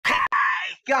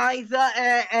guys,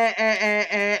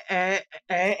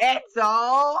 it's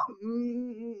all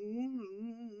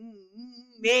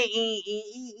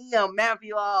me,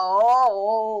 Matthew.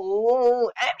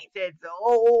 Emmy said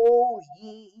so.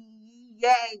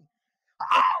 Yeah.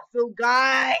 Also,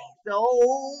 guys, so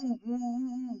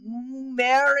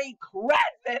Merry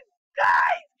Christmas,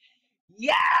 guys.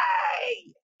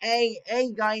 Yay! Hey,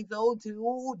 guys, oh,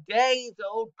 today's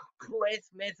old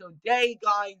Christmas, day,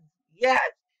 guys. Yes,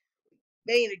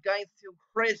 made it, guys, to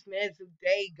Christmas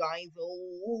day, guys.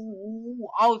 Oh,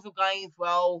 also, guys,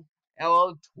 well,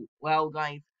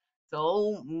 guys.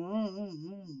 So,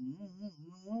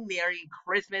 Merry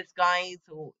Christmas, guys.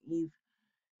 So, he's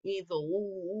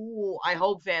I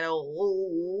hope that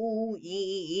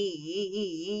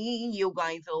you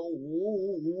guys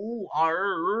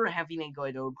are having a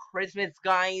good Christmas,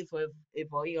 guys. With if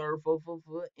you're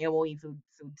Emily, so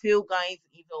too, guys.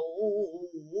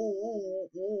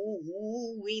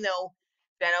 We know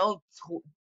that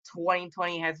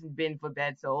 2020 hasn't been for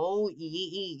that, so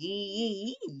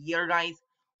year, guys,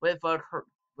 with a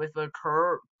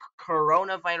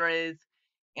coronavirus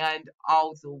and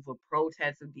also for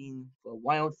protests against for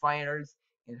wildfires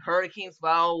and hurricanes.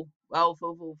 For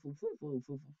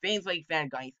things like that,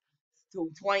 guys. So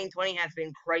 2020 has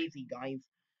been crazy, guys.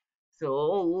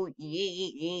 So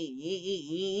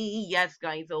yes,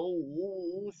 guys.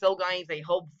 So guys, I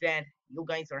hope that you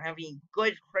guys are having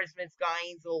good Christmas,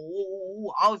 guys.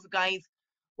 Also, guys,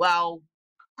 well,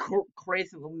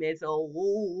 Christmas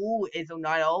is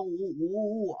not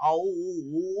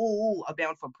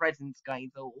about for presents, guys.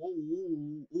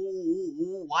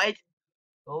 What?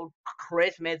 Oh,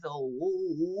 Christmas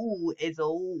is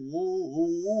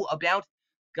about,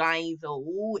 guys.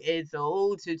 It's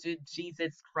to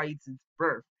Jesus Christ's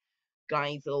birth,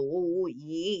 guys.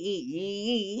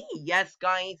 Yes,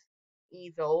 guys.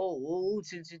 He's to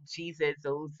Jesus.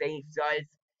 Saves us.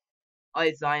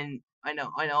 It's on. I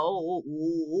know.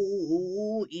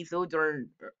 It's during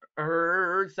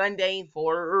Sunday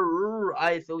for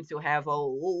us to have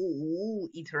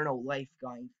eternal life,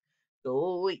 guys.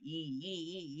 So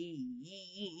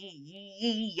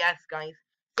yes, guys.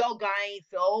 So guys,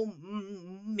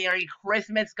 Merry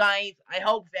Christmas, guys. I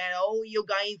hope that all you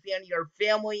guys and your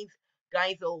families,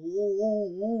 guys,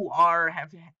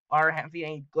 are having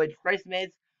a good Christmas,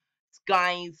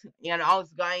 guys, and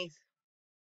also, guys.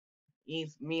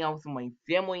 It's me, also my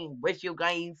family. Wish you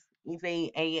guys is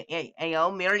a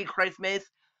Merry Christmas.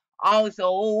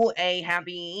 Also, a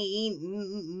Happy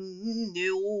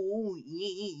New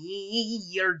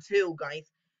Year too,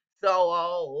 guys. So,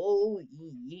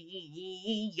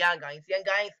 yeah, guys. Yeah,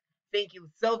 guys. Thank you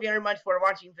so very much for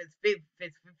watching this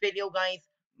video, guys.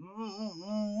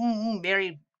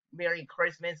 Merry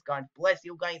Christmas. God bless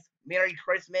you guys. Merry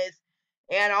Christmas.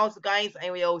 And also, guys, I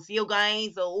will see you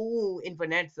guys in the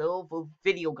next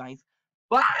video, guys.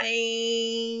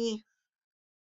 Bye!